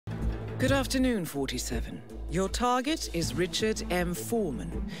Good afternoon, 47. Your target is Richard M.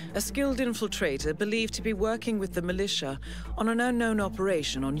 Foreman, a skilled infiltrator believed to be working with the militia on an unknown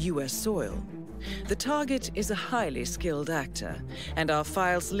operation on U.S. soil. The target is a highly skilled actor, and our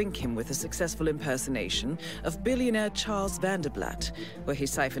files link him with a successful impersonation of billionaire Charles Vanderblathe, where he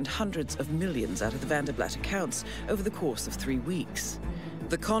siphoned hundreds of millions out of the Vanderblathe accounts over the course of 3 weeks.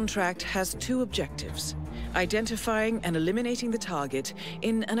 The contract has 2 objectives: identifying and eliminating the target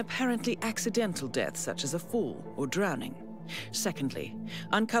in an apparently accidental death, such as a fall or drowning. Secondly,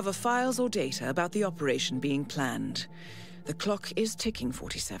 uncover files or data about the operation being planned. The clock is ticking,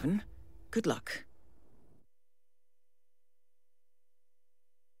 47. Good luck.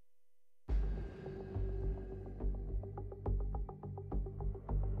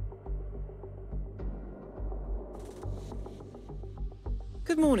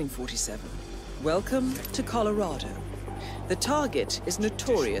 Good morning, 47. Welcome to Colorado. The target is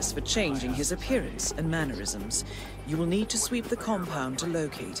notorious for changing his appearance and mannerisms. You will need to sweep the compound to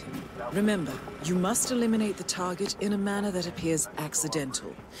locate him. Remember, you must eliminate the target in a manner that appears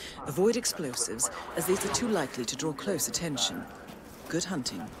accidental. Avoid explosives, as these are too likely to draw close attention. Good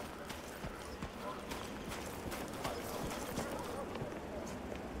hunting.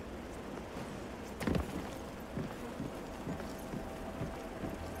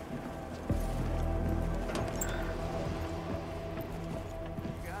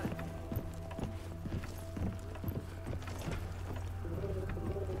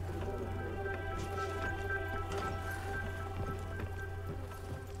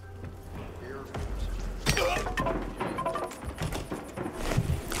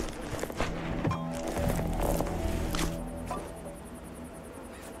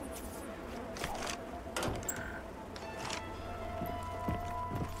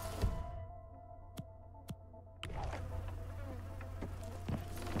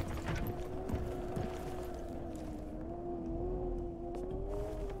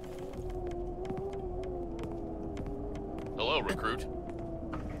 Hello, recruit.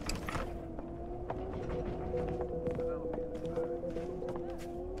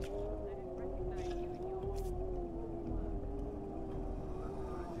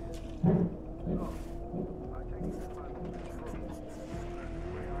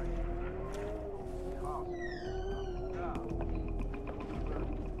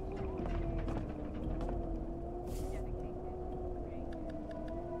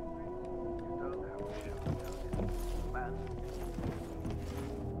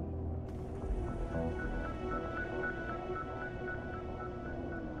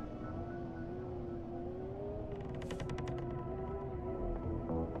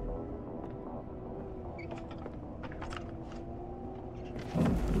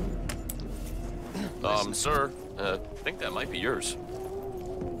 Sir, I think that might be yours.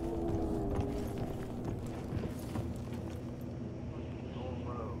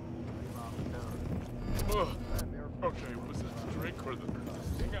 Oh, okay, was it the drink or the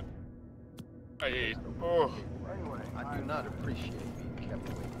thing I ate? Oh. I do not appreciate being kept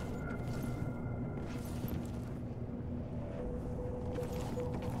awake.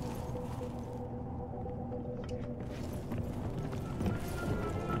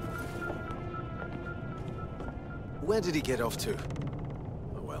 Where did he get off to?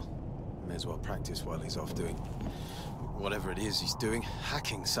 Oh well, may as well practice while he's off doing whatever it is he's doing.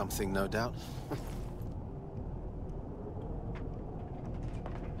 Hacking something, no doubt.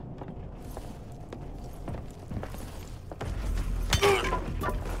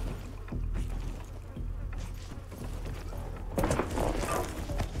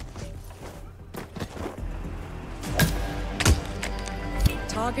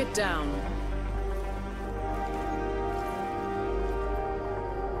 Target down.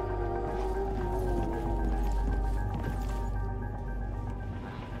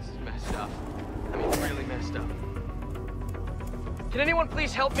 Can anyone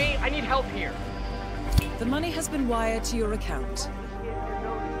please help me? I need help here. The money has been wired to your account.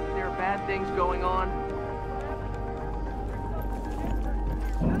 There are bad things going on.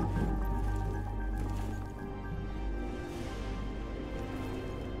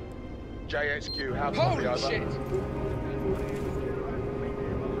 JHQ, how Holy over? shit!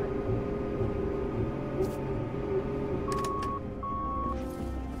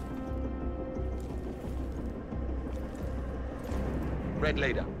 Red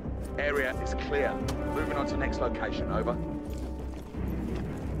leader, area is clear. Moving on to next location, over.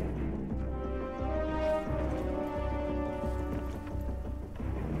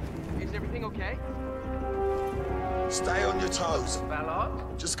 Is everything okay? Stay on your toes.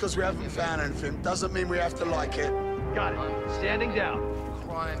 Ballard? Just because we haven't found anything doesn't mean we have to like it. Got it. Standing down.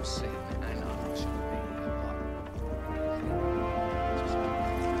 Crime scene.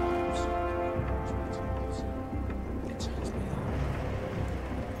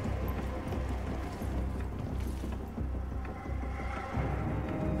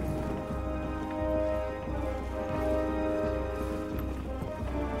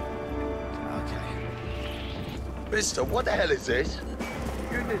 Mister, what the hell is this?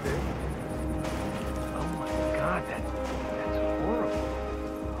 You did it.